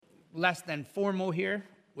less than formal here,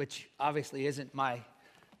 which obviously isn't my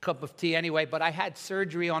cup of tea anyway, but I had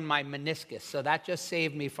surgery on my meniscus, so that just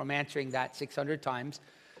saved me from answering that 600 times.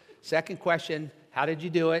 Second question, how did you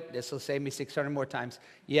do it? This will save me 600 more times.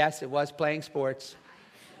 Yes, it was playing sports.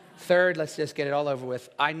 Third, let's just get it all over with.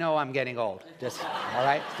 I know I'm getting old. All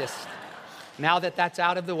right? Now that that's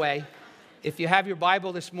out of the way, if you have your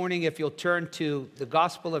Bible this morning, if you'll turn to the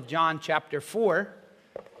Gospel of John, chapter 4.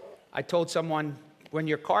 I told someone, when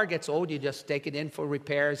your car gets old, you just take it in for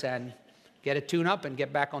repairs and get a tune-up and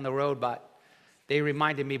get back on the road. But they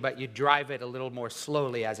reminded me, but you drive it a little more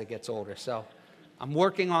slowly as it gets older. So I'm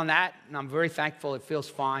working on that, and I'm very thankful. It feels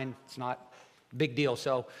fine. It's not a big deal.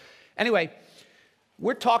 So anyway,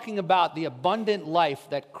 we're talking about the abundant life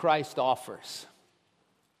that Christ offers.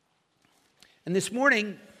 And this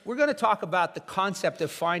morning, we're going to talk about the concept of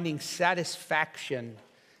finding satisfaction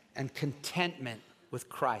and contentment with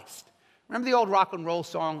Christ. Remember the old rock and roll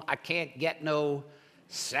song, I can't get no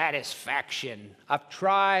satisfaction. I've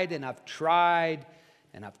tried and I've tried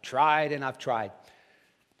and I've tried and I've tried.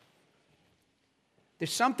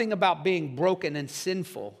 There's something about being broken and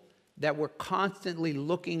sinful that we're constantly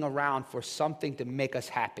looking around for something to make us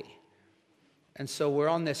happy. And so we're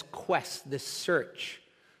on this quest, this search,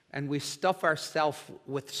 and we stuff ourselves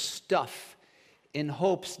with stuff in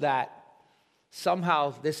hopes that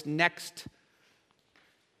somehow this next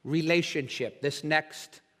relationship, this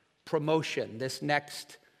next promotion, this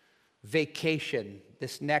next vacation,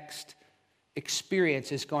 this next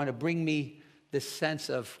experience is going to bring me this sense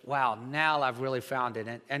of, wow, now I've really found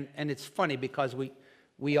it. And it's funny because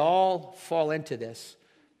we all fall into this,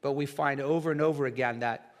 but we find over and over again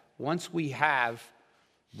that once we have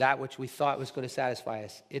that which we thought was going to satisfy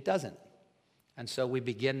us, it doesn't. And so we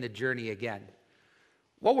begin the journey again.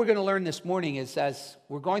 What we're going to learn this morning is, as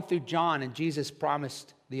we're going through John and Jesus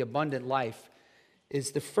promised the abundant life,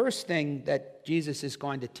 is the first thing that Jesus is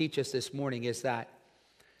going to teach us this morning is that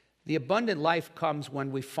the abundant life comes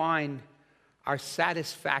when we find our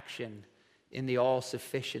satisfaction in the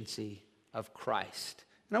all-sufficiency of Christ.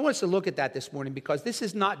 And I want us to look at that this morning because this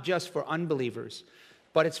is not just for unbelievers,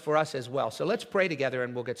 but it's for us as well. So let's pray together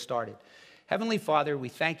and we'll get started. Heavenly Father, we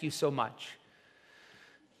thank you so much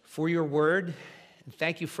for your word. And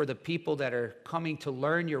thank you for the people that are coming to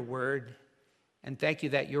learn your word. And thank you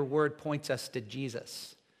that your word points us to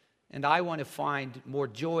Jesus. And I want to find more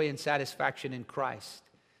joy and satisfaction in Christ.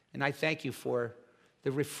 And I thank you for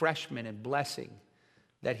the refreshment and blessing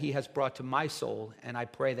that he has brought to my soul. And I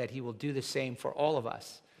pray that he will do the same for all of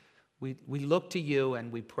us. We look to you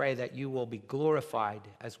and we pray that you will be glorified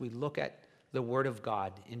as we look at the word of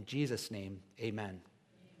God. In Jesus' name, amen.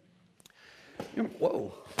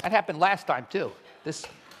 Whoa, that happened last time too. This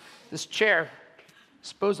chair is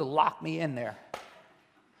supposed to lock me in there.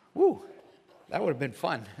 Woo, that would have been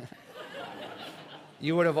fun.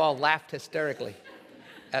 You would have all laughed hysterically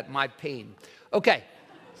at my pain. Okay,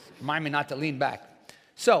 remind me not to lean back.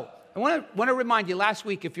 So, I want to remind you, last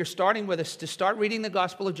week, if you're starting with us, to start reading the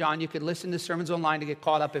Gospel of John. You could listen to sermons online to get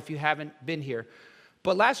caught up if you haven't been here.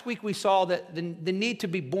 But last week we saw that the need to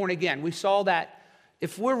be born again. We saw that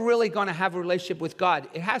if we're really going to have a relationship with God,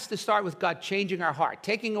 it has to start with God changing our heart,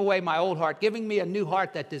 taking away my old heart, giving me a new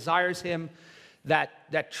heart that desires him,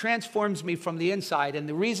 that transforms me from the inside. And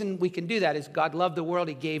the reason we can do that is God loved the world,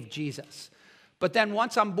 he gave Jesus. But then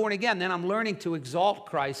once I'm born again, then I'm learning to exalt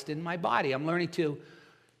Christ in my body. I'm learning to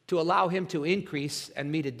allow him to increase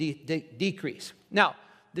and me to decrease. Now,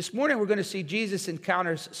 this morning we're going to see Jesus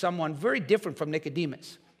encounters someone very different from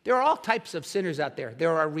Nicodemus. There are all types of sinners out there.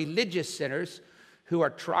 There are religious sinners who are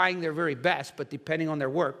trying their very best, but depending on their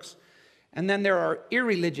works. And then there are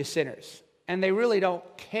irreligious sinners, and they really don't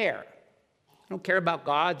care. They don't care about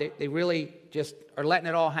God. They really just are letting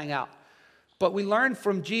it all hang out. But we learn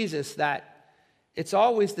from Jesus that it's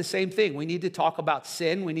always the same thing. We need to talk about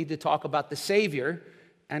sin. We need to talk about the Savior.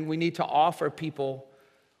 And we need to offer people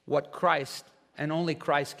what Christ and only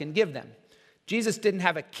Christ can give them. Jesus didn't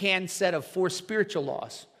have a canned set of 4 spiritual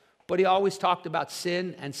laws, but he always talked about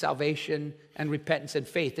sin and salvation and repentance and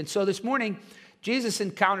faith. And so this morning, Jesus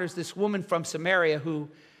encounters this woman from Samaria who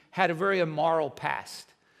had a very immoral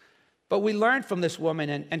past. But we learned from this woman,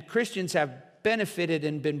 and Christians have benefited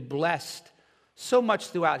and been blessed so much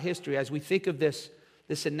throughout history as we think of this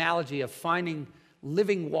analogy of finding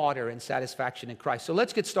living water and satisfaction in Christ. So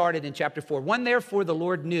let's get started in chapter 4. When therefore the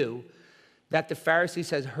Lord knew that the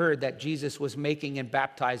Pharisees had heard that Jesus was making and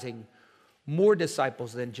baptizing more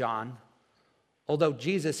disciples than John, although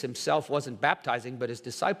Jesus himself wasn't baptizing, but his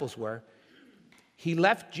disciples were, he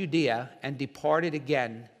left Judea and departed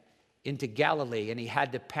again into Galilee, and he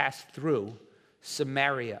had to pass through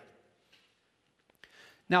Samaria.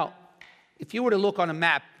 Now, if you were to look on a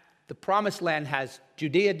map, the Promised Land has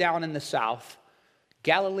Judea down in the south,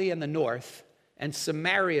 Galilee in the north, and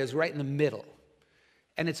Samaria is right in the middle.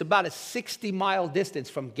 And it's about a 60-mile distance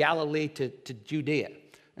from Galilee to Judea.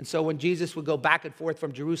 And so when Jesus would go back and forth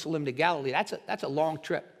from Jerusalem to Galilee, that's a long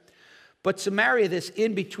trip. But Samaria, this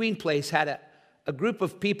in-between place, had a group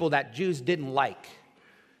of people that Jews didn't like.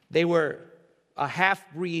 They were a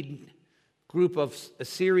half-breed group of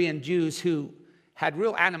Assyrian Jews who had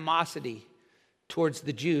real animosity towards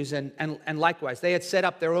the Jews. And likewise, they had set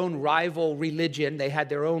up their own rival religion. They had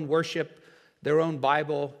their own worship, their own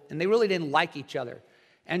Bible, and they really didn't like each other.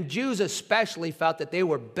 And Jews especially felt that they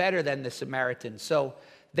were better than the Samaritans, so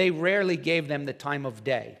they rarely gave them the time of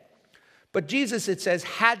day. But Jesus, it says,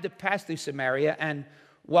 had to pass through Samaria, and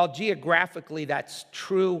while geographically that's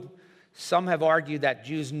true, some have argued that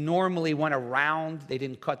Jews normally went around, they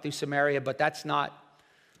didn't cut through Samaria, but that's not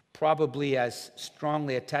probably as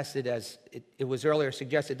strongly attested as it was earlier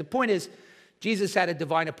suggested. The point is, Jesus had a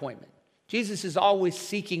divine appointment. Jesus is always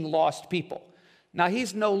seeking lost people. Now,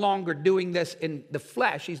 he's no longer doing this in the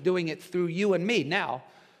flesh. He's doing it through you and me now.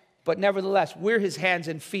 But nevertheless, we're his hands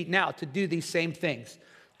and feet now to do these same things,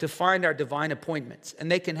 to find our divine appointments.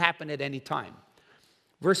 And they can happen at any time.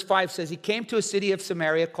 Verse 5 says, he came to a city of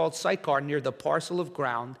Samaria called Sychar, near the parcel of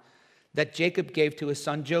ground that Jacob gave to his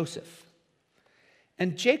son Joseph.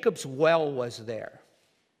 And Jacob's well was there.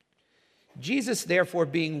 Jesus, therefore,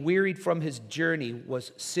 being wearied from his journey,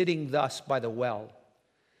 was sitting thus by the well.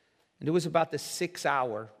 And it was about the 6th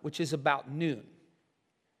hour, which is about noon.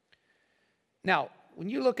 Now, when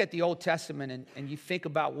you look at the Old Testament and you think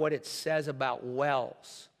about what it says about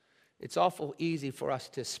wells, it's awful easy for us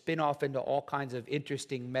to spin off into all kinds of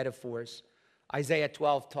interesting metaphors. Isaiah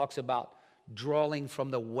 12 talks about drawing from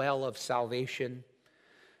the well of salvation.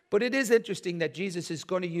 But it is interesting that Jesus is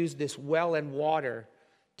going to use this well and water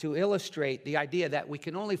to illustrate the idea that we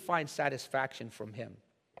can only find satisfaction from him.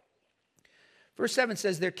 Verse 7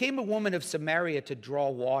 says, there came a woman of Samaria to draw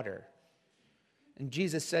water. And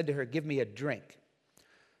Jesus said to her, give me a drink.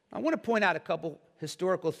 I want to point out a couple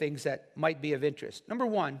historical things that might be of interest. Number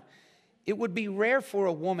one, it would be rare for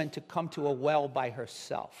a woman to come to a well by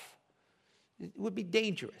herself. It would be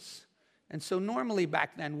dangerous. And so normally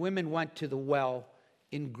back then, women went to the well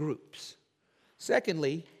in groups.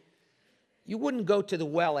 Secondly, you wouldn't go to the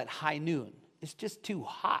well at high noon. It's just too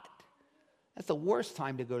hot. That's the worst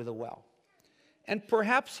time to go to the well. And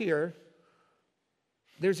perhaps here,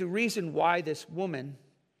 there's a reason why this woman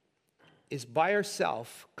is by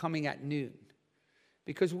herself coming at noon.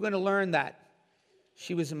 Because we're going to learn that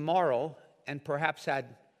she was immoral and perhaps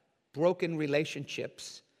had broken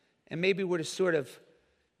relationships. And maybe we're to sort of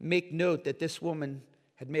make note that this woman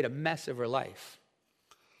had made a mess of her life.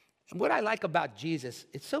 And what I like about Jesus,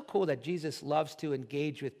 it's so cool that Jesus loves to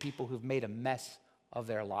engage with people who've made a mess of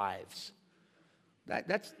their lives.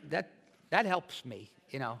 That helps me,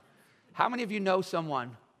 you know. How many of you know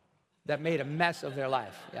someone that made a mess of their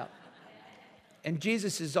life? Yeah. And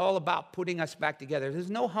Jesus is all about putting us back together. There's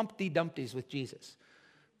no Humpty Dumptys with Jesus.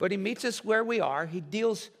 But he meets us where we are. He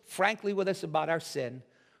deals frankly with us about our sin.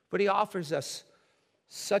 But he offers us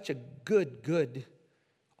such a good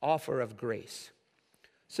offer of grace.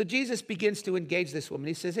 So Jesus begins to engage this woman.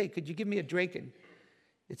 He says, hey, could you give me a drink? And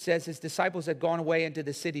it says his disciples had gone away into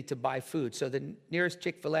the city to buy food. So the nearest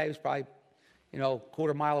Chick-fil-A was probably, a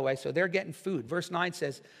quarter mile away. So they're getting food. Verse 9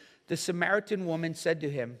 says, the Samaritan woman said to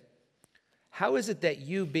him, how is it that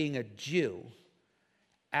you, being a Jew,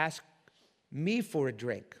 ask me for a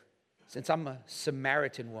drink, since I'm a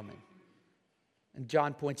Samaritan woman? And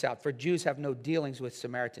John points out, for Jews have no dealings with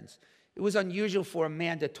Samaritans. It was unusual for a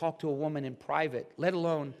man to talk to a woman in private, let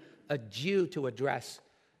alone a Jew to address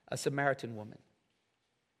a Samaritan woman.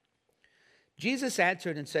 Jesus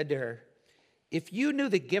answered and said to her, if you knew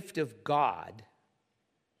the gift of God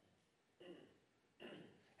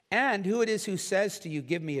and who it is who says to you,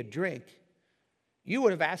 give me a drink, you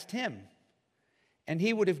would have asked him, and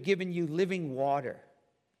he would have given you living water.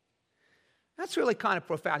 That's really kind of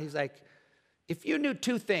profound. He's like, if you knew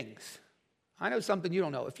two things, I know something you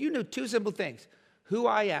don't know. If you knew two simple things, who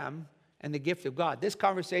I am and the gift of God, this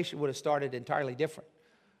conversation would have started entirely different.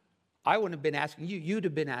 I wouldn't have been asking you, you'd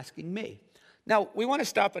have been asking me. Now, we want to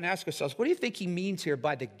stop and ask ourselves, what do you think he means here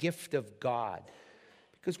by the gift of God?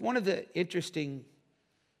 Because one of the interesting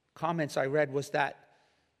comments I read was that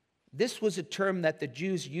this was a term that the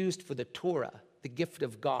Jews used for the Torah, the gift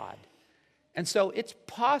of God. And so it's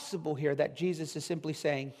possible here that Jesus is simply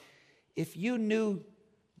saying, if you knew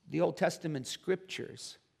the Old Testament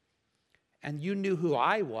scriptures and you knew who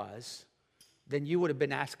I was, then you would have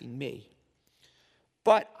been asking me.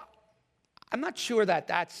 But I'm not sure that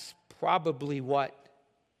that's probably what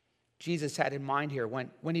Jesus had in mind here.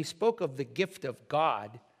 When he spoke of the gift of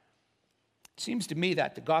God, it seems to me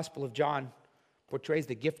that the Gospel of John portrays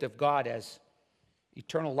the gift of God as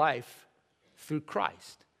eternal life through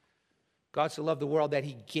Christ. God so loved the world that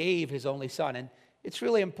he gave his only son. And it's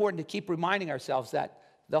really important to keep reminding ourselves that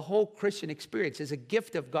the whole Christian experience is a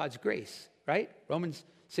gift of God's grace, right? Romans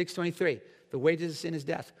 6:23, the wages of sin is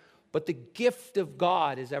death, but the gift of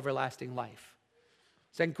God is everlasting life.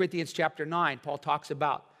 2 Corinthians chapter 9, Paul talks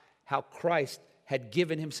about how Christ had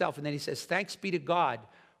given himself, and then he says, thanks be to God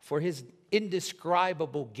for his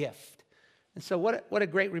indescribable gift. And so what a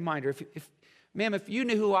great reminder. If you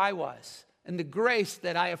knew who I was and the grace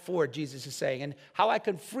that I afford, Jesus is saying, and how I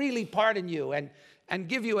can freely pardon you and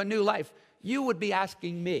give you a new life, you would be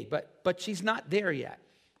asking me, but she's not there yet.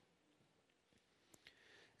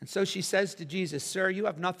 And so she says to Jesus, sir, you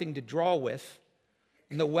have nothing to draw with,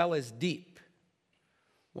 and the well is deep.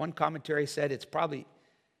 One commentary said it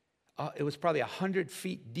was probably 100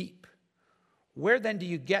 feet deep. Where then do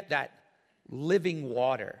you get that living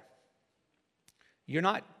water? You're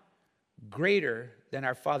not greater than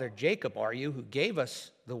our father Jacob, are you, who gave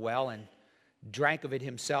us the well and drank of it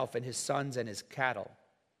himself and his sons and his cattle?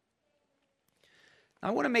 Now,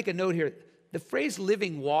 I want to make a note here. The phrase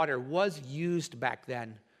living water was used back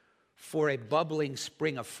then for a bubbling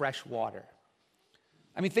spring of fresh water.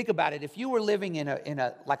 I mean, think about it. If you were living in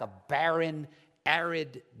a like a barren,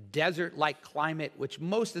 arid, desert-like climate, which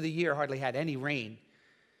most of the year hardly had any rain,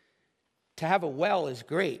 to have a well is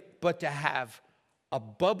great, but to have a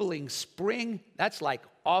bubbling spring, that's like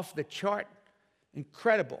off the chart,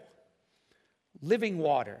 incredible. Living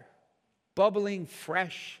water, bubbling,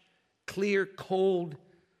 fresh, clear, cold,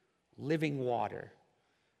 living water.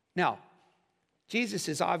 Now, Jesus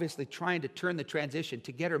is obviously trying to turn the transition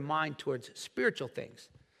to get her mind towards spiritual things,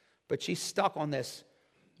 but she's stuck on this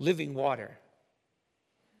living water.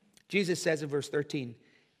 Jesus says in verse 13,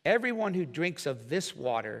 everyone who drinks of this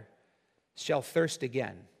water shall thirst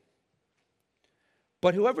again.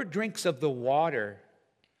 But whoever drinks of the water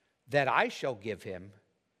that I shall give him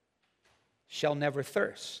shall never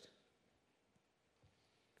thirst.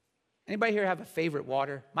 Anybody here have a favorite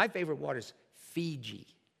water? My favorite water is Fiji.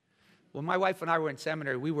 When my wife and I were in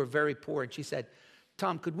seminary, we were very poor, and she said,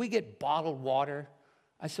 Tom, could we get bottled water?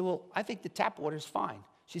 I said, well, I think the tap water is fine.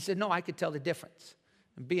 She said, no, I could tell the difference.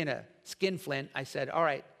 And being a skinflint, I said, all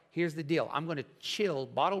right, here's the deal. I'm going to chill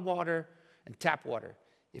bottled water and tap water.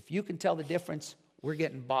 If you can tell the difference, we're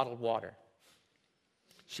getting bottled water.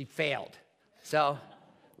 She failed. So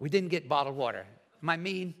we didn't get bottled water. Am I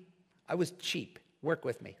mean? I was cheap. Work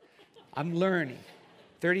with me. I'm learning.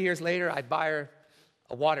 30 years later, I buy her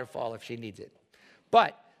a waterfall if she needs it.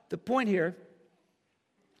 But the point here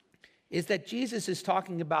is that Jesus is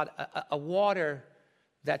talking about a water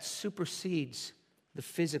that supersedes the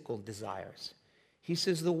physical desires. He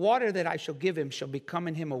says, the water that I shall give him shall become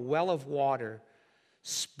in him a well of water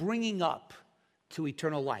springing up to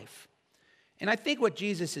eternal life. And I think what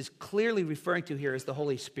Jesus is clearly referring to here is the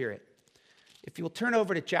Holy Spirit. If you'll turn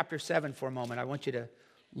over to chapter 7 for a moment, I want you to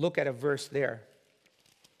look at a verse there.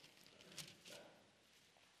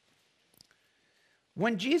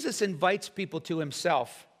 When Jesus invites people to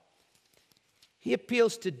himself, he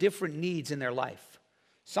appeals to different needs in their life.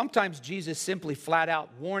 Sometimes Jesus simply flat out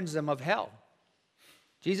warns them of hell.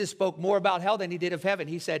 Jesus spoke more about hell than he did of heaven.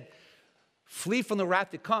 He said, flee from the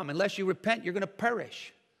wrath to come. Unless you repent, you're going to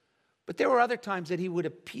perish. But there were other times that he would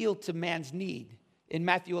appeal to man's need. In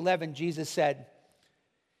Matthew 11, Jesus said,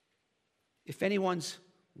 if anyone's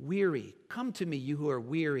weary, come to me, you who are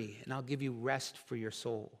weary, and I'll give you rest for your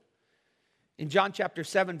soul. In John chapter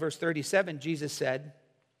 7, verse 37, Jesus said,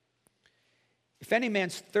 if any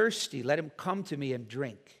man's thirsty, let him come to me and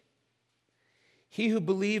drink. He who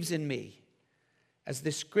believes in me, as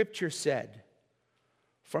the scripture said,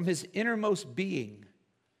 from his innermost being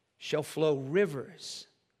shall flow rivers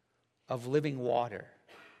of living water.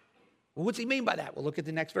 Well, what's he mean by that? Well, look at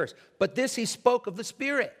the next verse. But this he spoke of the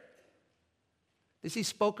Spirit. This he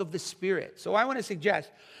spoke of the Spirit. So I want to suggest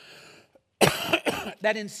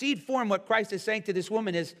that in seed form, what Christ is saying to this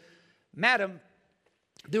woman is, Madam,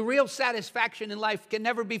 the real satisfaction in life can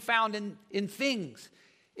never be found in things.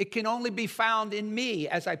 It can only be found in me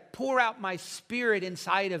as I pour out my Spirit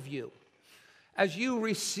inside of you. As you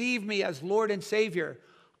receive me as Lord and Savior,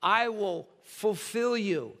 I will fulfill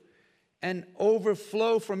you and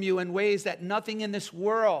overflow from you in ways that nothing in this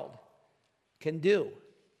world can do.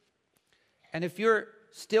 And if you're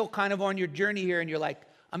still kind of on your journey here and you're like,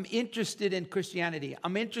 I'm interested in Christianity,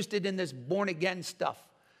 I'm interested in this born again stuff,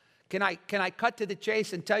 can I cut to the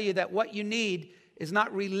chase and tell you that what you need is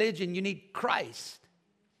not religion. You need Christ.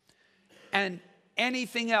 And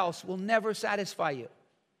anything else will never satisfy you.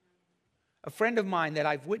 A friend of mine that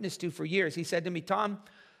I've witnessed to for years, he said to me, Tom,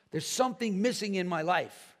 there's something missing in my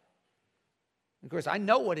life. Of course, I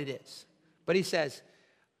know what it is. But he says,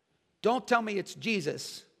 don't tell me it's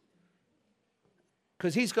Jesus,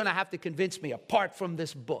 because he's going to have to convince me apart from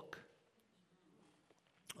this book.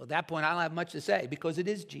 Well, at that point, I don't have much to say, because it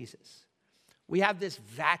is Jesus. We have this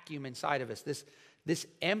vacuum inside of us, this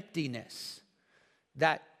emptiness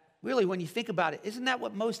that really, when you think about it, isn't that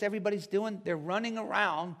what most everybody's doing? They're running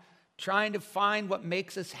around trying to find what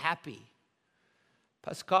makes us happy.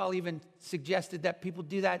 Pascal even suggested that people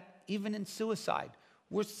do that even in suicide.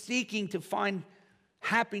 We're seeking to find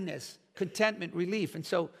happiness, contentment, relief. And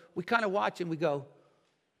so we kind of watch and we go,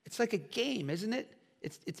 it's like a game, isn't it?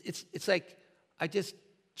 It's like I just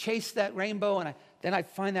chase that rainbow and then I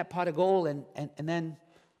find that pot of gold and then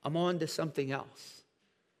I'm on to something else.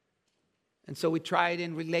 And so we try it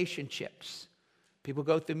in relationships. People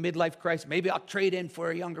go through midlife crisis. Maybe I'll trade in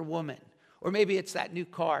for a younger woman. Or maybe it's that new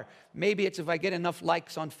car. Maybe it's if I get enough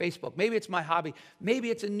likes on Facebook. Maybe it's my hobby. Maybe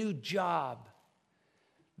it's a new job.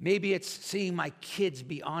 Maybe it's seeing my kids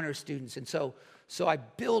be honor students. And so I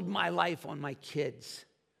build my life on my kids.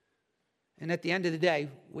 And at the end of the day,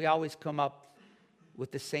 we always come up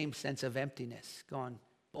with the same sense of emptiness, going,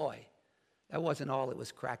 boy, that wasn't all it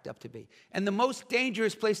was cracked up to be. And the most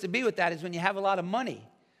dangerous place to be with that is when you have a lot of money.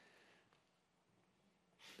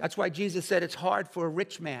 That's why Jesus said it's hard for a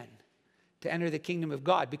rich man to enter the kingdom of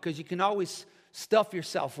God, because you can always stuff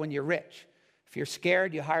yourself when you're rich. If you're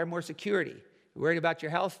scared, you hire more security. You're worried about your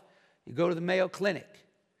health, you go to the Mayo Clinic.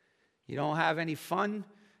 You don't have any fun,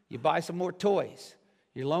 you buy some more toys.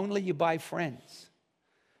 You're lonely, you buy friends.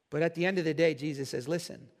 But at the end of the day, Jesus says,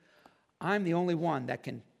 listen, I'm the only one that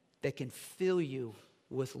can fill you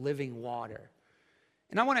with living water.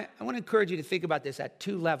 And I want to encourage you to think about this at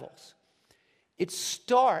two levels. It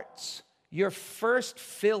starts, your first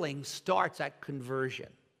filling starts at conversion.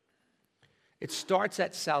 It starts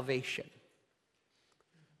at salvation.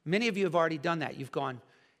 Many of you have already done that. You've gone,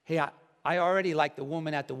 hey, I already, like the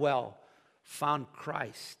woman at the well, found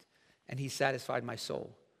Christ, and he satisfied my soul.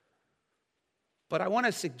 But I want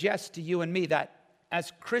to suggest to you and me that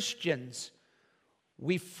as Christians,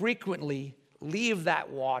 we frequently leave that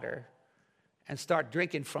water and start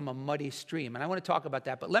drinking from a muddy stream. And I want to talk about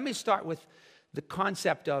that. But let me start with the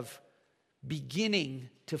concept of beginning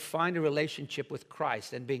to find a relationship with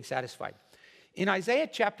Christ and being satisfied. In Isaiah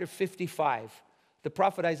chapter 55, the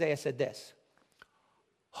prophet Isaiah said this,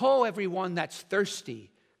 "Ho, everyone that's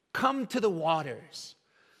thirsty, come to the waters.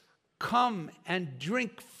 Come and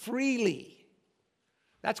drink freely."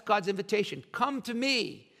 That's God's invitation. Come to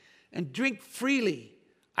me and drink freely.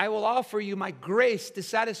 I will offer you my grace to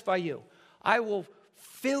satisfy you. I will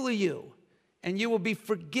fill you and you will be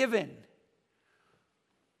forgiven.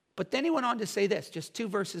 But then he went on to say this, just 2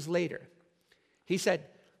 verses later. He said,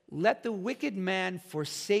 "Let the wicked man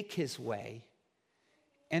forsake his way,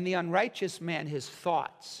 and the unrighteous man his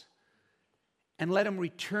thoughts, and let him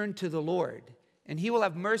return to the Lord, and he will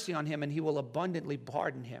have mercy on him, and he will abundantly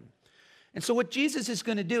pardon him." And so what Jesus is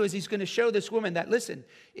going to do is he's going to show this woman that, listen,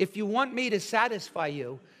 if you want me to satisfy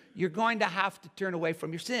you, you're going to have to turn away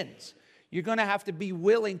from your sins. You're going to have to be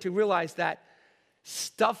willing to realize that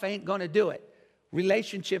stuff ain't going to do it.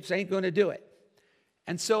 Relationships ain't going to do it.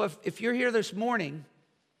 And so if you're here this morning,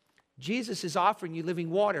 Jesus is offering you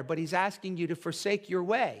living water, but he's asking you to forsake your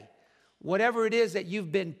way. Whatever it is that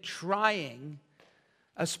you've been trying,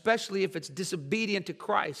 especially if it's disobedient to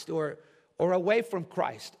Christ or away from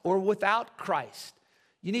Christ or without Christ,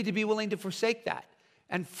 you need to be willing to forsake that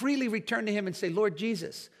and freely return to him and say, "Lord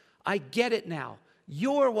Jesus, I get it now.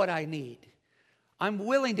 You're what I need. I'm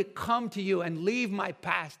willing to come to you and leave my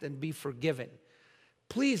past and be forgiven."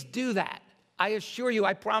 Please do that. I assure you,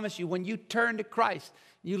 I promise you, when you turn to Christ,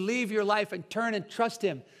 you leave your life and turn and trust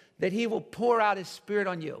him, that he will pour out his Spirit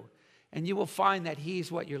on you, and you will find that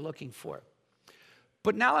he's what you're looking for.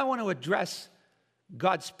 But now I want to address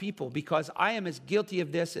God's people, because I am as guilty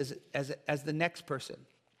of this as the next person.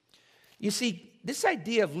 You see, this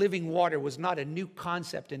idea of living water was not a new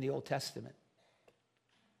concept in the Old Testament.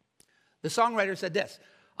 The songwriter said this,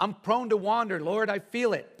 "I'm prone to wander, Lord, I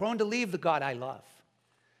feel it, prone to leave the God I love."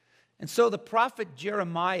 And so the prophet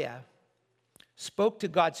Jeremiah spoke to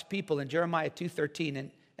God's people in Jeremiah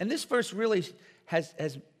 2:13. And this verse really has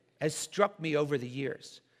struck me over the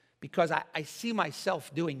years, because I see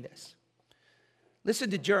myself doing this.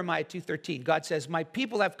 Listen to Jeremiah 2:13. God says, "My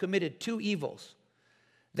people have committed 2 evils.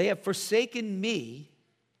 They have forsaken me,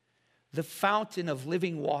 the fountain of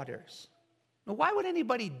living waters." Now, why would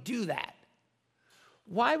anybody do that?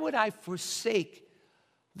 Why would I forsake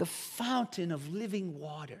the fountain of living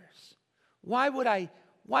waters? Why would I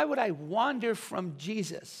wander from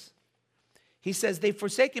Jesus? He says, they've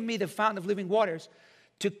forsaken me, the fountain of living waters,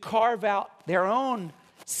 to carve out their own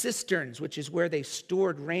cisterns, which is where they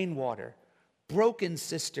stored rainwater, broken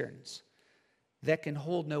cisterns that can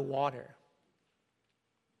hold no water.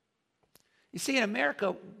 You see, in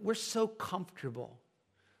America, we're so comfortable.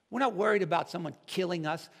 We're not worried about someone killing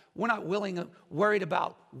us. We're not worried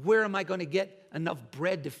about where am I going to get enough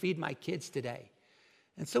bread to feed my kids today.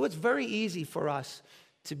 And so it's very easy for us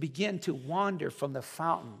to begin to wander from the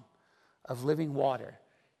fountain of living water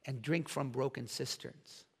and drink from broken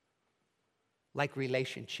cisterns, like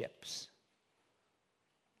relationships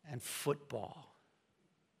and football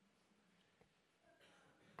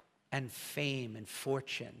and fame and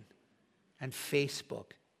fortune and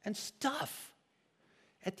Facebook and stuff.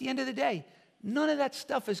 At the end of the day, none of that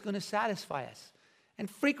stuff is going to satisfy us. And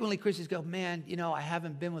frequently Christians go, man, I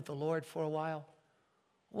haven't been with the Lord for a while.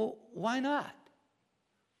 Well, why not?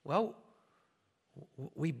 Well,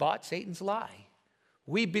 we bought Satan's lie.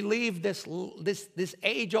 We believe this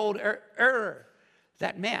age-old error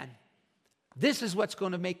that, man, this is what's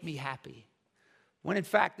going to make me happy. When in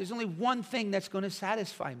fact, there's only one thing that's going to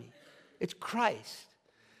satisfy me. It's Christ.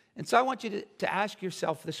 And so I want you to ask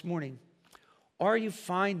yourself this morning, are you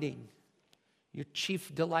finding your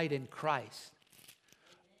chief delight in Christ?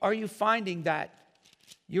 Are you finding that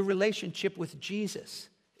your relationship with Jesus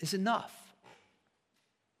is enough?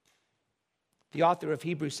 The author of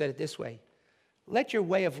Hebrews said it this way: let your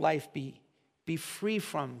way of life be free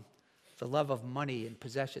from the love of money and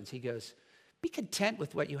possessions. He goes, be content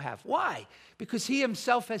with what you have. Why? Because he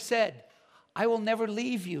himself has said, I will never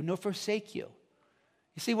leave you nor forsake you.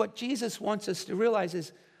 You see, what Jesus wants us to realize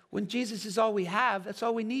is when Jesus is all we have, that's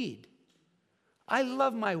all we need. I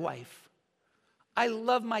love my wife. I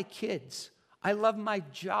love my kids. I love my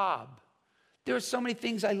job. There are so many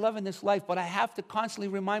things I love in this life, but I have to constantly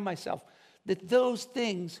remind myself that those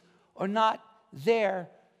things are not there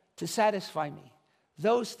to satisfy me.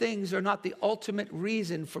 Those things are not the ultimate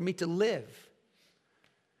reason for me to live.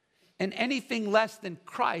 And anything less than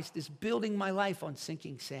Christ is building my life on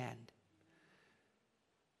sinking sand.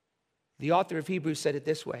 The author of Hebrews said it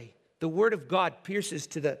this way: the word of God pierces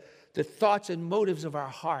to the thoughts and motives of our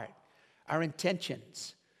heart, our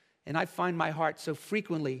intentions. And I find my heart so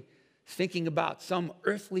frequently thinking about some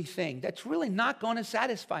earthly thing that's really not going to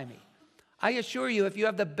satisfy me. I assure you, if you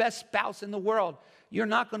have the best spouse in the world, you're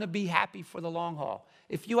not going to be happy for the long haul.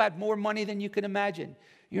 If you had more money than you can imagine,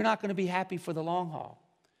 you're not going to be happy for the long haul.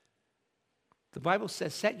 The Bible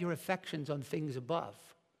says, set your affections on things above,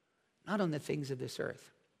 not on the things of this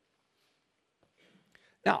earth.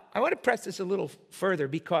 Now, I want to press this a little further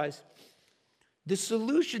because the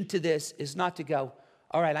solution to this is not to go,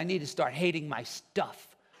 all right, I need to start hating my stuff.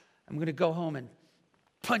 I'm going to go home and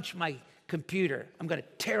punch my computer. I'm going to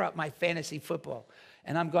tear up my fantasy football.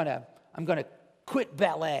 And I'm going to quit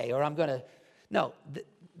ballet, or I'm going to... No,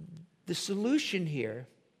 the solution here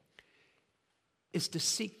is to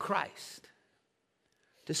seek Christ,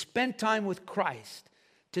 to spend time with Christ,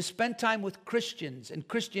 to spend time with Christians and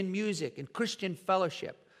Christian music and Christian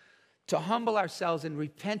fellowship, to humble ourselves in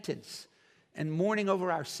repentance and mourning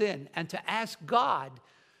over our sin, and to ask God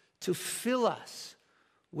to fill us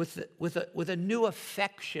with a new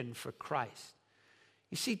affection for Christ.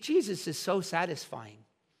 You see, Jesus is so satisfying.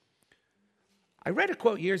 I read a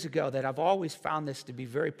quote years ago that I've always found this to be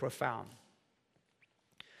very profound.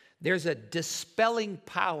 There's a dispelling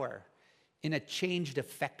power in a changed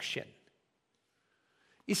affection.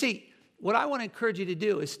 You see, what I want to encourage you to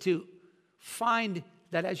do is to find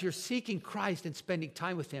that as you're seeking Christ and spending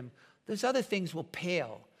time with him, those other things will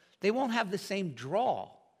pale. They won't have the same draw.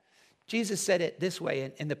 Jesus said it this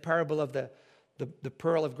way in the parable of the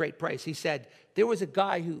pearl of great price. He said, there was a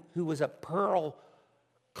guy who was a pearl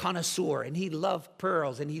connoisseur, and he loved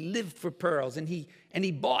pearls, and he lived for pearls, and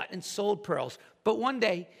he bought and sold pearls. But one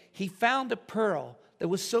day, he found a pearl that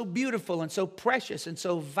was so beautiful and so precious and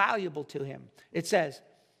so valuable to him. It says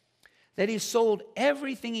that he sold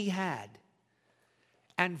everything he had,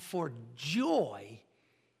 and for joy,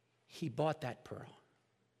 he bought that pearl.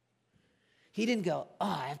 He didn't go,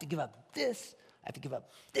 I have to give up this, I have to give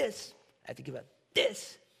up this, I have to give up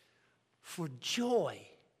this. For joy,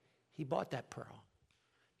 he bought that pearl.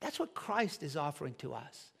 That's what Christ is offering to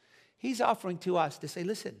us. He's offering to us to say,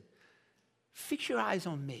 listen, fix your eyes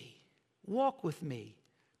on me. Walk with me.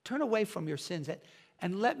 Turn away from your sins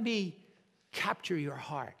and let me capture your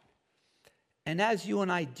heart. And as you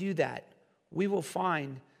and I do that, we will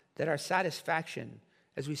find that our satisfaction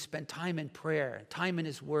as we spend time in prayer, time in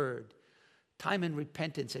his word, time in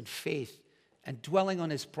repentance and faith and dwelling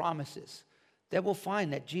on his promises, that we'll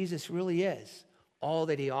find that Jesus really is all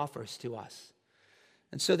that he offers to us.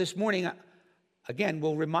 And so this morning, again,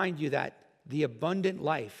 we'll remind you that the abundant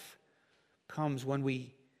life comes when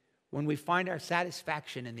we find our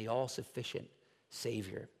satisfaction in the all-sufficient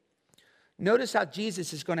Savior. Notice how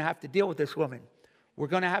Jesus is going to have to deal with this woman. We're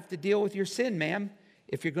going to have to deal with your sin, ma'am,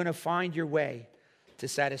 if you're going to find your way to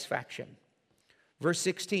satisfaction. Verse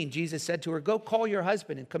 16, Jesus said to her, "Go call your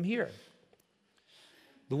husband and come here."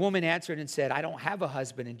 The woman answered and said, "I don't have a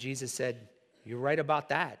husband." And Jesus said, "You're right about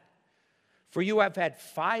that. For you have had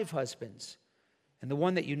 5 husbands, and the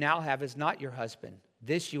one that you now have is not your husband.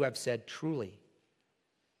 This you have said truly."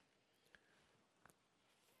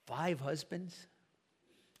 5 husbands?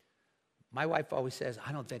 My wife always says,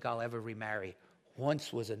 "I don't think I'll ever remarry.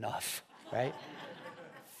 Once was enough," right?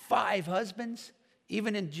 5 husbands?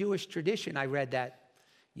 Even in Jewish tradition, I read that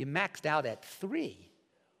you maxed out at 3.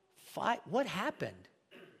 5? What happened?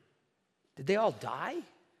 Did they all die?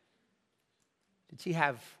 Did she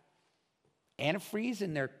have antifreeze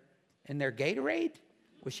in their Gatorade?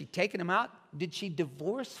 Was she taking them out? Did she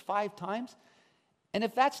divorce 5 times? And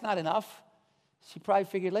if that's not enough, she probably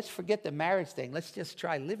figured, let's forget the marriage thing. Let's just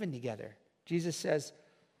try living together. Jesus says,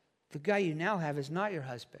 the guy you now have is not your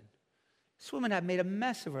husband. This woman had made a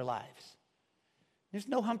mess of her lives. There's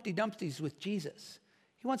no Humpty Dumptys with Jesus.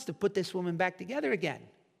 He wants to put this woman back together again.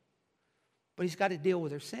 But he's got to deal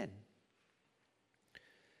with her sin.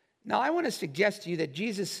 Now, I want to suggest to you that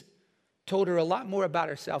Jesus told her a lot more about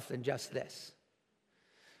herself than just this.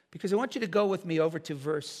 Because I want you to go with me over to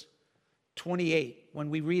verse 28, when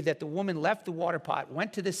we read that the woman left the water pot,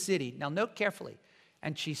 went to the city. Now, note carefully.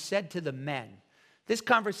 And she said to the men. This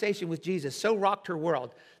conversation with Jesus so rocked her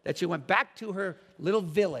world that she went back to her little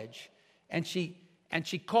village and she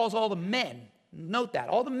calls all the men. Note that,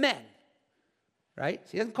 all the men. Right?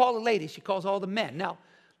 She doesn't call the ladies, she calls all the men. Now,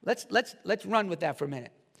 let's run with that for a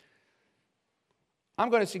minute. I'm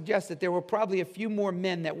going to suggest that there were probably a few more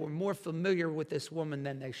men that were more familiar with this woman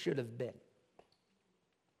than they should have been.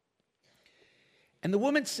 And the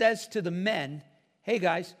woman says to the men, "Hey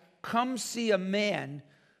guys, come see a man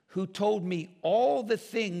who told me all the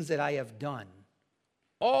things that I have done.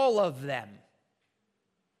 All of them."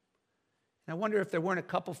 And I wonder if there weren't a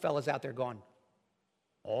couple fellas out there going,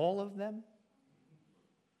 "All of them?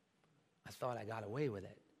 I thought I got away with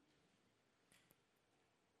it."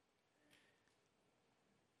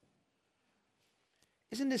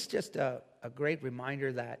 Isn't this just a great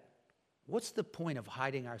reminder that what's the point of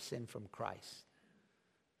hiding our sin from Christ?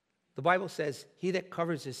 The Bible says, "He that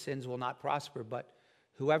covers his sins will not prosper, but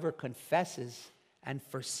whoever confesses and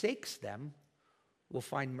forsakes them will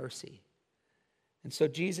find mercy." And so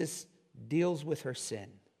Jesus deals with her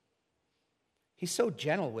sin. He's so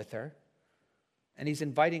gentle with her, and he's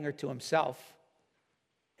inviting her to himself,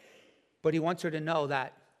 but he wants her to know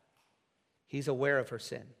that he's aware of her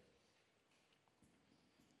sin.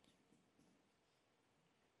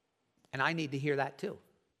 And I need to hear that too.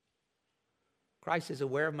 Christ is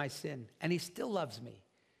aware of my sin, and he still loves me,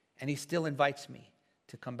 and he still invites me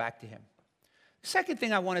to come back to him. The second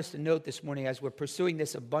thing I want us to note this morning as we're pursuing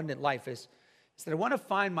this abundant life is that I want to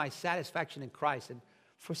find my satisfaction in Christ and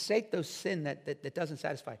forsake those sin that doesn't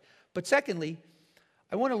satisfy. But secondly,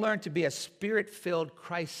 I want to learn to be a spirit-filled,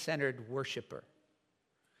 Christ-centered worshiper.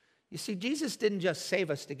 You see, Jesus didn't just save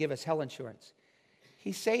us to give us hell insurance.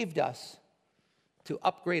 He saved us to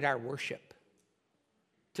upgrade our worship,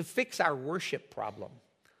 to fix our worship problem.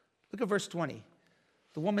 Look at verse 20.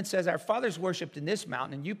 The woman says, "Our fathers worshipped in this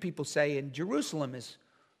mountain, and you people say in Jerusalem is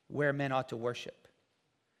where men ought to worship."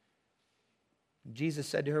 And Jesus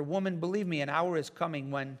said to her, "Woman, believe me, an hour is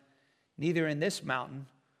coming when neither in this mountain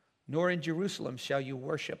nor in Jerusalem shall you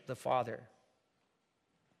worship the Father.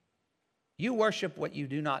 You worship what you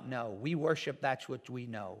do not know. We worship that which we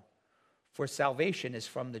know, for salvation is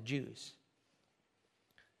from the Jews.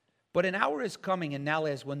 But an hour is coming, and now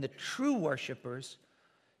is, when the true worshipers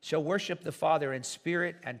shall worship the Father in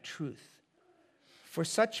spirit and truth. For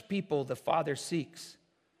such people the Father seeks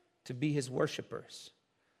to be his worshipers.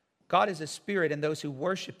 God is a spirit, and those who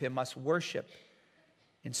worship him must worship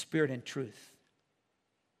in spirit and truth."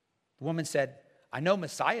 The woman said, "I know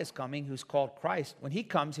Messiah is coming, who's called Christ. When he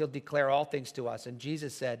comes, he'll declare all things to us." And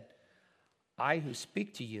Jesus said, "I who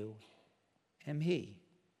speak to you am he."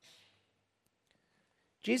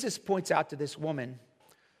 Jesus points out to this woman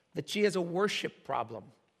that she has a worship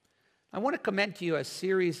problem. I want to commend to you a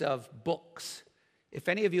series of books. If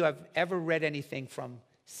any of you have ever read anything from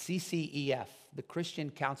CCEF, the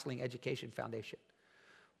Christian Counseling Education Foundation,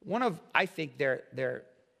 one of, I think, their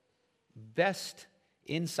best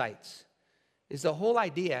insights is the whole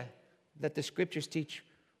idea that the scriptures teach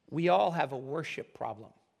we all have a worship problem.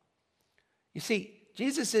 You see,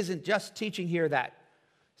 Jesus isn't just teaching here that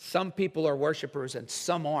some people are worshipers and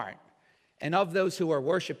some aren't. And of those who are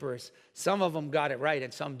worshipers, some of them got it right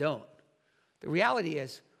and some don't. The reality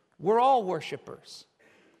is, we're all worshipers.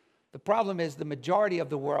 The problem is the majority of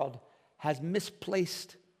the world has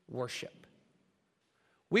misplaced worship.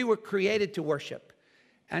 We were created to worship,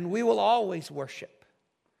 and we will always worship.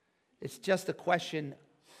 It's just a question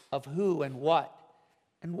of who and what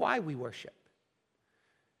and why we worship.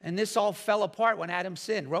 And this all fell apart when Adam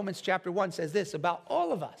sinned. Romans chapter 1 says this about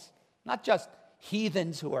all of us, not just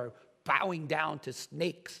heathens who are bowing down to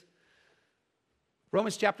snakes.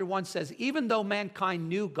 Romans chapter 1 says, even though mankind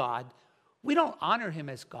knew God, we don't honor him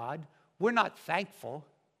as God. We're not thankful.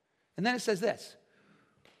 And then it says this,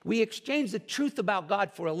 we exchange the truth about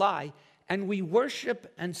God for a lie, and we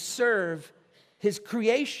worship and serve his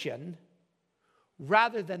creation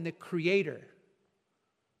rather than the creator,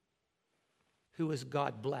 who is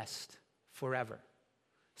God blessed forever.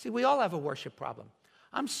 See, we all have a worship problem.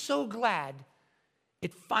 I'm so glad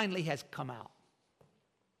it finally has come out.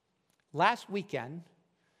 Last weekend,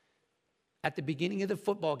 at the beginning of the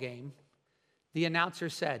football game, the announcer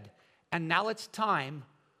said, and now it's time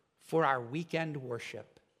for our weekend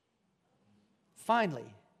worship.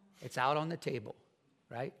 Finally, it's out on the table,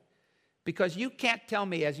 right? Because you can't tell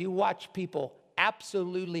me as you watch people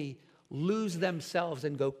absolutely lose themselves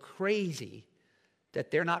and go crazy that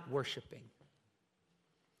they're not worshiping.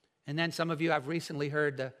 And then some of you have recently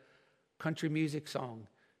heard the country music song,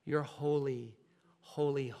 you're holy,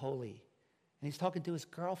 holy, holy. And he's talking to his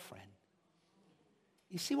girlfriend.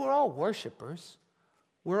 You see, we're all worshipers.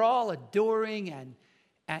 We're all adoring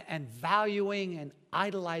and valuing and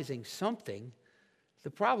idolizing something.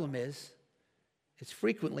 The problem is, it's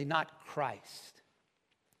frequently not Christ.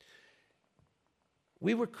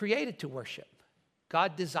 We were created to worship.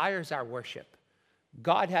 God desires our worship.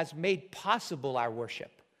 God has made possible our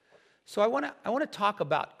worship. So I want to talk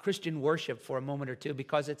about Christian worship for a moment or two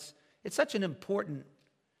because it's such an important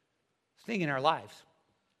thing in our lives.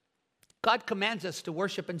 God commands us to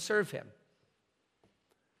worship and serve him.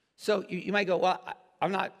 So you might go, well,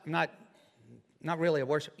 I'm not really a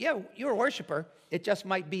worshiper. Yeah, you're a worshiper. It just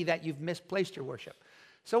might be that you've misplaced your worship.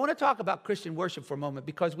 So I want to talk about Christian worship for a moment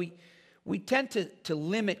because we tend to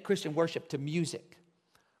limit Christian worship to music.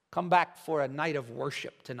 Come back for a night of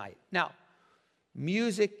worship tonight. Now,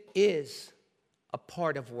 music is a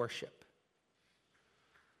part of worship.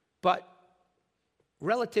 But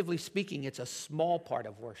relatively speaking, it's a small part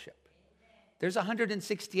of worship. There's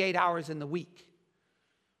 168 hours in the week.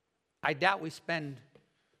 I doubt we spend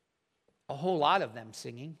a whole lot of them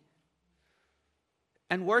singing.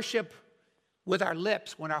 And worship with our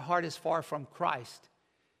lips when our heart is far from Christ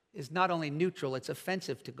is not only neutral, it's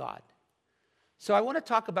offensive to God. So I want to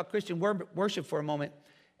talk about Christian worship for a moment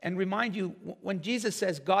and remind you, when Jesus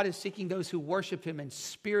says God is seeking those who worship him in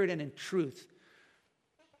spirit and in truth,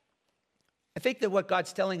 I think that what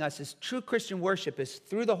God's telling us is true Christian worship is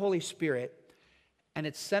through the Holy Spirit, and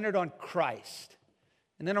it's centered on Christ.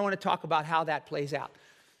 And then I want to talk about how that plays out.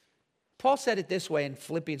 Paul said it this way in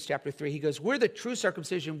Philippians chapter 3. He goes, we're the true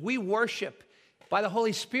circumcision. We worship by the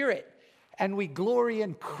Holy Spirit, and we glory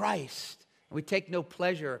in Christ. We take no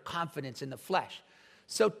pleasure or confidence in the flesh.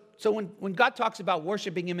 So when God talks about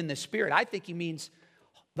worshiping him in the Spirit, I think he means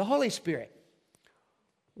the Holy Spirit.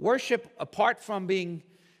 Worship apart from being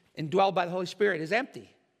indwelled by the Holy Spirit is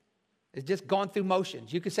empty. It's just gone through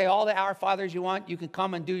motions. You can say all the Our Fathers you want. You can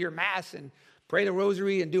come and do your Mass and pray the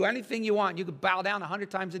rosary and do anything you want. You can bow down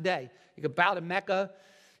 100 times a day. You can bow to Mecca.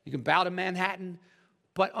 You can bow to Manhattan.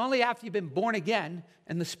 But only after you've been born again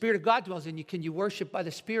and the Spirit of God dwells in you can you worship by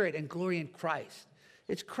the Spirit and glory in Christ.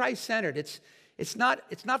 It's Christ-centered. It's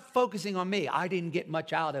not focusing on me. I didn't get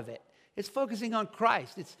much out of it. It's focusing on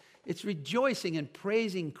Christ. It's rejoicing and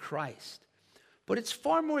praising Christ. But it's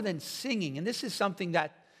far more than singing. And this is something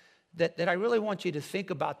that I really want you to think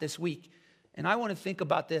about this week. And I want to think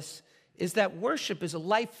about this, is that worship is a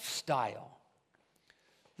lifestyle.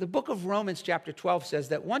 The book of Romans chapter 12 says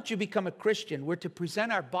that once you become a Christian, we're to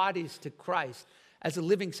present our bodies to Christ as a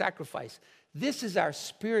living sacrifice. This is our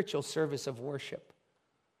spiritual service of worship.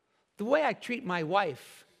 The way I treat my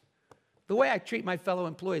wife, the way I treat my fellow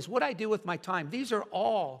employees, what I do with my time, these are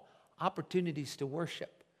all opportunities to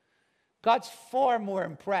worship. God's far more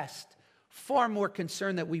impressed, far more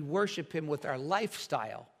concerned that we worship him with our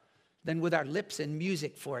lifestyle than with our lips and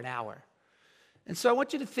music for an hour. And so I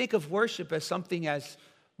want you to think of worship as something as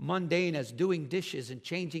mundane as doing dishes and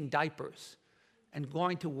changing diapers and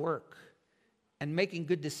going to work and making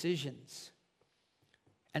good decisions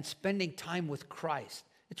and spending time with Christ.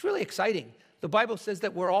 It's really exciting. The Bible says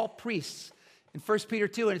that we're all priests in 1 Peter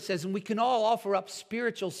 2, and it says, and we can all offer up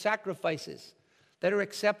spiritual sacrifices that are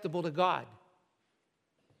acceptable to God.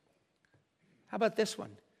 How about this one?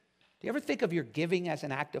 Do you ever think of your giving as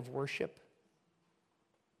an act of worship?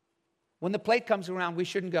 When the plate comes around, we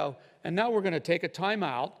shouldn't go, and now we're going to take a time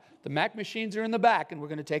out. The Mac machines are in the back, and we're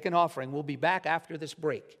going to take an offering. We'll be back after this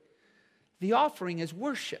break. The offering is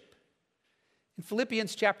worship. In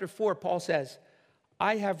Philippians chapter 4, Paul says,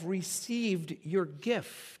 I have received your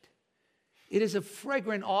gift. It is a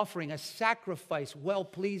fragrant offering, a sacrifice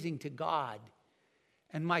well-pleasing to God.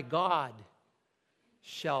 And my God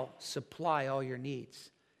shall supply all your needs.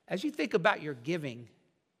 As you think about your giving,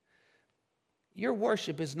 your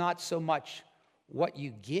worship is not so much what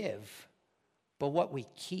you give, but what we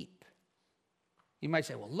keep. You might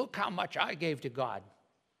say, well, look how much I gave to God.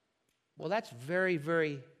 Well, that's very,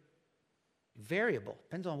 very variable.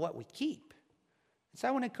 Depends on what we keep. So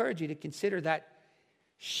I want to encourage you to consider that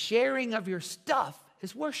sharing of your stuff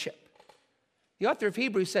is worship. The author of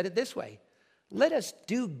Hebrews said it this way, let us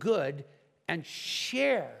do good and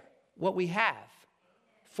share what we have.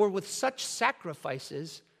 For with such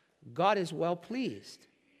sacrifices, God is well pleased.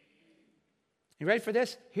 You ready for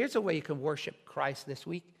this? Here's a way you can worship Christ this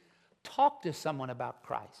week. Talk to someone about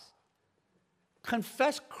Christ.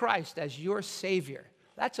 Confess Christ as your Savior.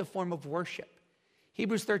 That's a form of worship.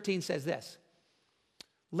 Hebrews 13 says this,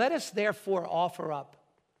 let us therefore offer up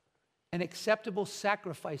an acceptable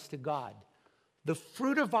sacrifice to God, the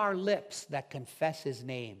fruit of our lips that confess his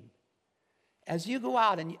name. As you go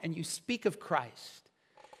out and you speak of Christ,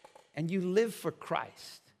 and you live for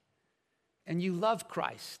Christ, and you love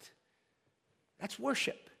Christ, that's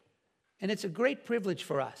worship. And it's a great privilege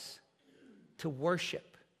for us to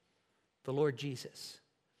worship the Lord Jesus.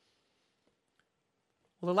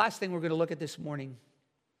 Well, the last thing we're going to look at this morning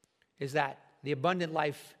is that the abundant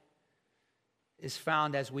life is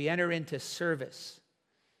found as we enter into service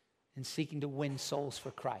in seeking to win souls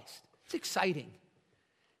for Christ. It's exciting.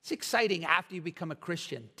 It's exciting after you become a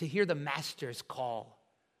Christian to hear the Master's call.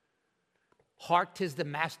 Hark, 'tis the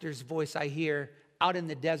Master's voice I hear out in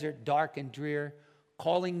the desert, dark and drear,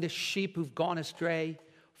 calling the sheep who've gone astray,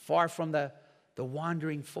 far from the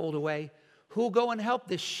wandering fold away. Who'll go and help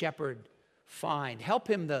this shepherd find? Help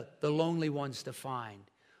him the lonely ones to find.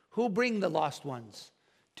 Who'll bring the lost ones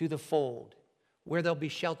to the fold, where they'll be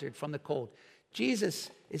sheltered from the cold? Jesus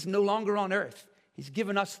is no longer on earth. He's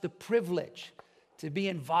given us the privilege to be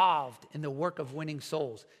involved in the work of winning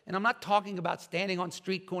souls. And I'm not talking about standing on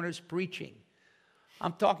street corners preaching.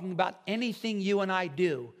 I'm talking about anything you and I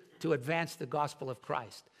do to advance the gospel of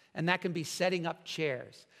Christ. And that can be setting up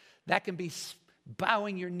chairs. That can be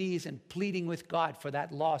bowing your knees and pleading with God for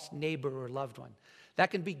that lost neighbor or loved one.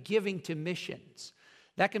 That can be giving to missions.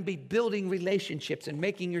 That can be building relationships and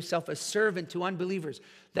making yourself a servant to unbelievers,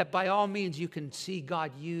 that by all means you can see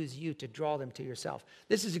God use you to draw them to yourself.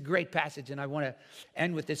 This is a great passage, and I want to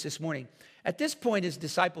end with this morning. At this point, his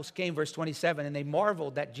disciples came, verse 27, and they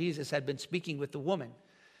marveled that Jesus had been speaking with the woman.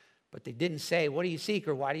 But they didn't say, what do you seek,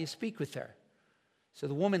 or why do you speak with her? So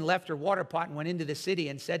the woman left her water pot and went into the city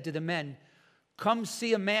and said to the men, come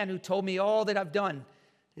see a man who told me all that I've done.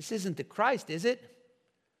 This isn't the Christ, is it?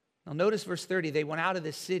 Now notice verse 30, they went out of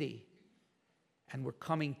the city and were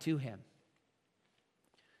coming to him.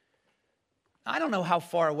 I don't know how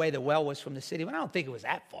far away the well was from the city, but I don't think it was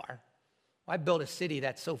that far. I built a city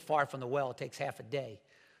that's so far from the well, it takes half a day.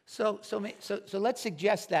 So let's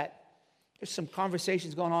suggest that there's some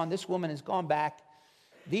conversations going on. This woman has gone back.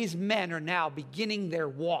 These men are now beginning their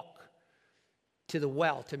walk to the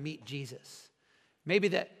well to meet Jesus. Maybe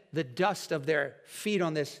the dust of their feet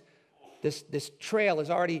on this trail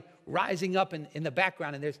is already rising up in the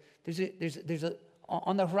background, and there's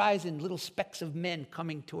on the horizon little specks of men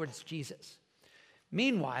coming towards Jesus.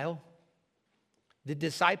 Meanwhile, the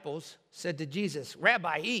disciples said to Jesus,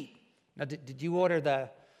 Rabbi, eat. Now, did you order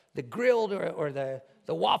the grilled or the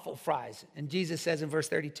waffle fries? And Jesus says in verse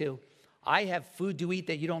 32, I have food to eat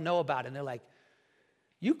that you don't know about. And they're like,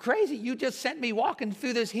 you crazy? You just sent me walking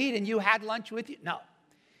through this heat and you had lunch with you? No.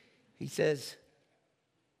 He says,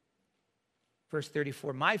 verse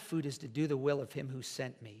 34, my food is to do the will of him who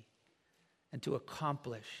sent me and to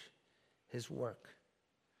accomplish his work.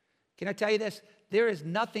 Can I tell you this? There is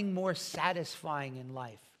nothing more satisfying in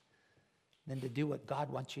life than to do what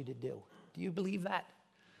God wants you to do. Do you believe that?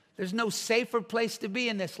 There's no safer place to be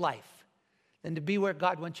in this life than to be where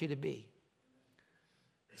God wants you to be.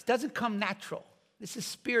 This doesn't come natural. This is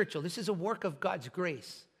spiritual. This is a work of God's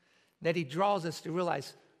grace that he draws us to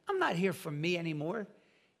realize, I'm not here for me anymore.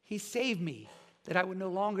 He saved me that I would no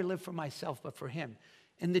longer live for myself, but for him.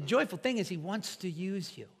 And the joyful thing is he wants to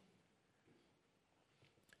use you.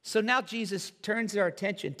 So now Jesus turns our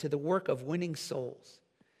attention to the work of winning souls.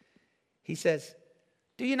 He says,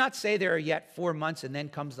 do you not say there are yet 4 months and then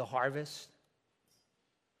comes the harvest?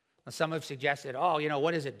 Now, some have suggested,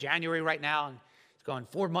 what is it, January right now? And it's going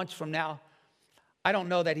 4 months from now. I don't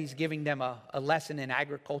know that he's giving them a lesson in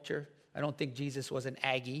agriculture. I don't think Jesus was an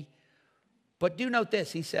Aggie. But do note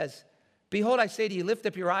this, he says, behold, I say to you, lift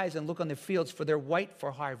up your eyes and look on the fields, for they're white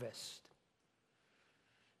for harvest.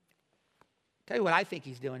 Tell you what I think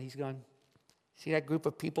he's doing. He's going, see that group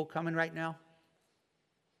of people coming right now?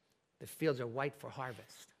 The fields are white for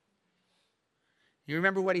harvest. You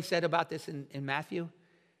remember what he said about this in Matthew?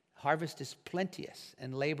 Harvest is plenteous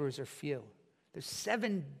and laborers are few. There's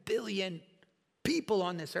 7 billion people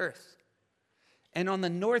on this earth. And on the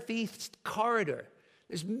northeast corridor,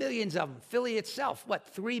 there's millions of them. Philly itself,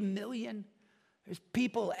 3 million? There's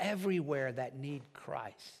people everywhere that need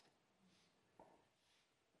Christ.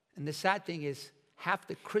 And the sad thing is, half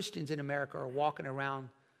the Christians in America are walking around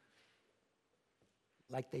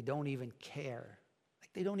like they don't even care, like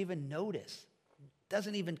they don't even notice. It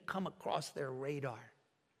doesn't even come across their radar.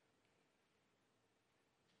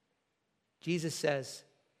 Jesus says,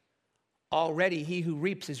 already he who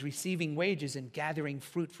reaps is receiving wages and gathering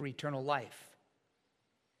fruit for eternal life.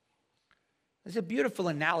 There's a beautiful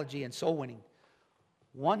analogy in soul winning.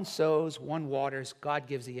 One sows, one waters, God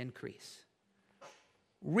gives the increase.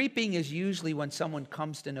 Reaping is usually when someone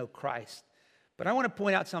comes to know Christ. But I want to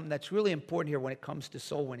point out something that's really important here when it comes to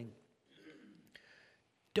soul winning.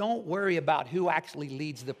 Don't worry about who actually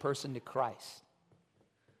leads the person to Christ.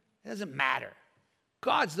 It doesn't matter.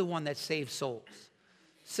 God's the one that saves souls.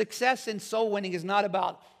 Success in soul winning is not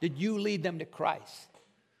about did you lead them to Christ.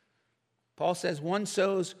 Paul says one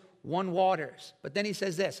sows, one waters. But then he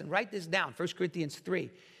says this, and write this down, 1 Corinthians 3.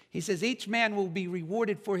 He says each man will be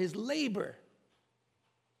rewarded for his labor.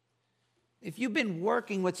 If you've been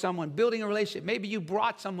working with someone, building a relationship, maybe you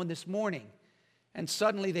brought someone this morning and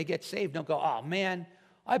suddenly they get saved. Don't go, oh man,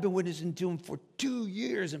 I've been witnessing to him for 2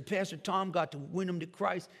 years and Pastor Tom got to win him to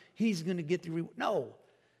Christ. He's going to get the reward. No,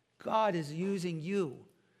 God is using you.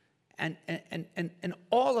 And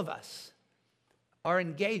all of us are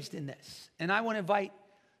engaged in this. And I want to invite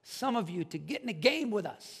some of you to get in a game with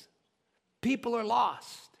us. People are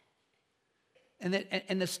lost.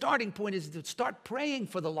 And the starting point is to start praying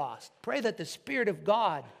for the lost. Pray that the Spirit of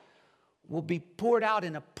God will be poured out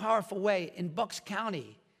in a powerful way in Bucks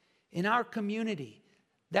County, in our community,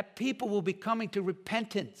 that people will be coming to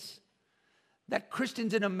repentance, that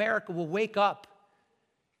Christians in America will wake up,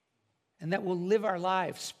 and that we'll live our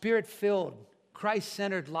lives, Spirit-filled,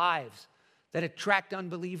 Christ-centered lives that attract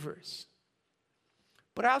unbelievers.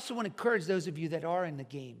 But I also want to encourage those of you that are in the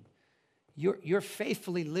game. You're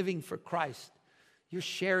faithfully living for Christ. You're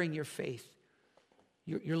sharing your faith.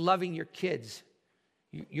 You're loving your kids.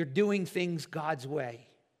 You're doing things God's way.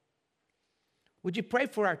 Would you pray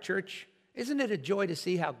for our church? Isn't it a joy to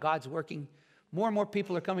see how God's working? More and more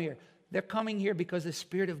people are coming here. They're coming here because the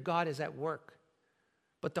Spirit of God is at work.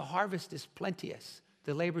 But the harvest is plenteous.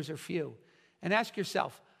 The laborers are few. And ask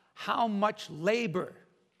yourself, how much labor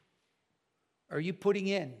are you putting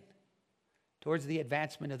in towards the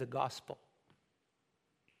advancement of the gospel?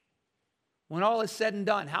 When all is said and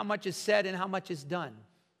done, how much is said and how much is done?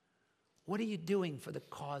 What are you doing for the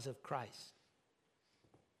cause of Christ?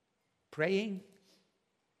 Praying?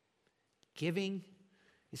 Giving?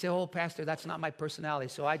 You say, oh, Pastor, that's not my personality,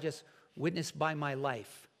 so I just witness by my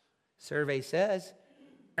life. Survey says,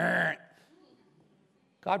 God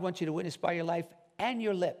wants you to witness by your life and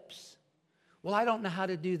your lips. Well, I don't know how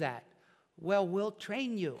to do that. Well, we'll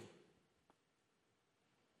train you.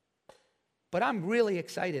 But I'm really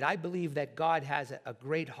excited. I believe that God has a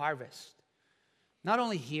great harvest. Not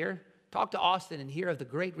only here, talk to Austin and hear of the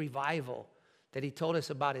great revival that he told us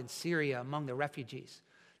about in Syria among the refugees.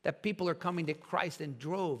 That people are coming to Christ in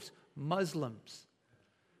droves, Muslims,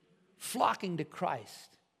 flocking to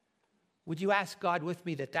Christ. Would you ask God with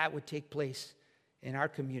me that that would take place in our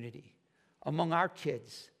community, among our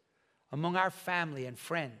kids, among our family and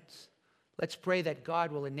friends? Let's pray that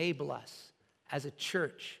God will enable us as a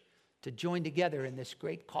church to join together in this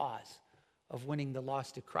great cause of winning the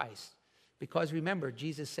lost to Christ. Because remember,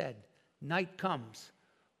 Jesus said, night comes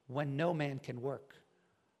when no man can work.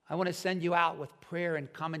 I want to send you out with prayer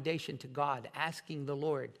and commendation to God, asking the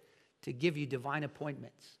Lord to give you divine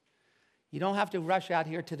appointments. You don't have to rush out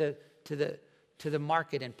here to the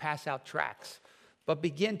market and pass out tracts, but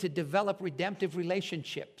begin to develop redemptive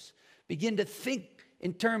relationships. Begin to think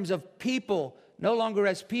in terms of people, no longer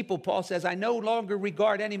as people. Paul says, I no longer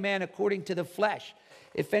regard any man according to the flesh.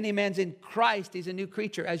 If any man's in Christ, he's a new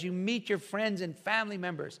creature. As you meet your friends and family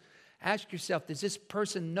members, ask yourself, does this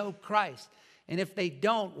person know Christ? And if they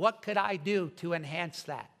don't, what could I do to enhance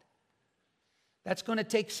that? That's going to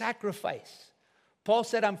take sacrifice. Paul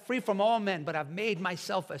said, I'm free from all men, but I've made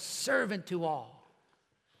myself a servant to all,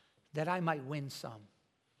 that I might win some.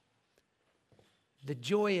 The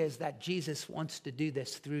joy is that Jesus wants to do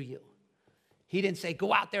this through you. He didn't say,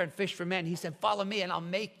 go out there and fish for men. He said, follow me and I'll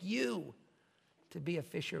make you to be a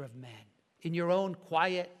fisher of men. In your own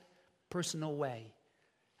quiet, personal way,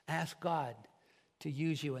 ask God to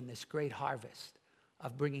use you in this great harvest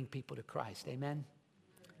of bringing people to Christ. Amen?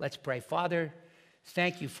 Let's pray. Father,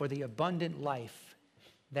 thank you for the abundant life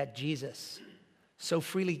that Jesus so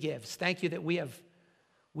freely gives. Thank you that we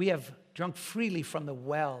have drunk freely from the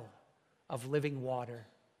well of living water.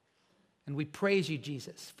 And we praise you,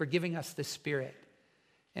 Jesus, for giving us the Spirit.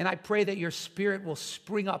 And I pray that your Spirit will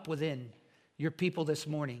spring up within your people this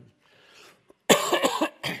morning.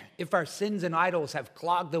 If our sins and idols have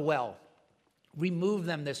clogged the well, remove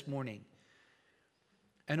them this morning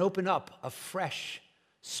and open up a fresh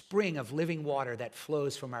spring of living water that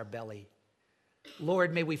flows from our belly.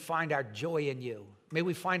 Lord, may we find our joy in you. May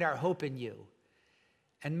we find our hope in you.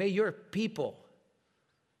 And may your people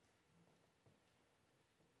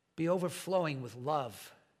be overflowing with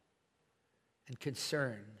love and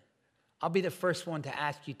concern. I'll be the first one to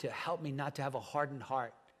ask you to help me not to have a hardened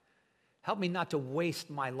heart. Help me not to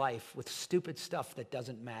waste my life with stupid stuff that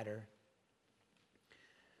doesn't matter.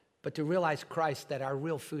 But to realize, Christ, that our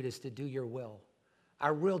real food is to do your will.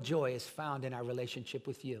 Our real joy is found in our relationship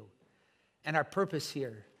with you. And our purpose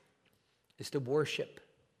here is to worship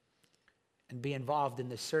and be involved in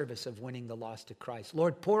the service of winning the lost to Christ.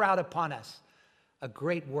 Lord, pour out upon us a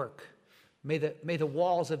great work. May the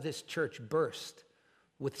walls of this church burst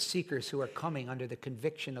with seekers who are coming under the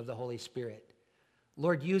conviction of the Holy Spirit.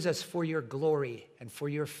 Lord, use us for your glory and for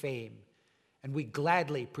your fame. And we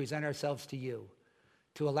gladly present ourselves to you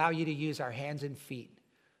to allow you to use our hands and feet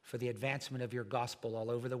for the advancement of your gospel all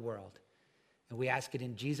over the world. And we ask it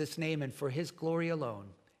in Jesus' name and for his glory alone.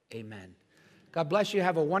 Amen. God bless you.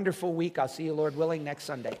 Have a wonderful week. I'll see you, Lord willing, next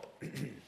Sunday.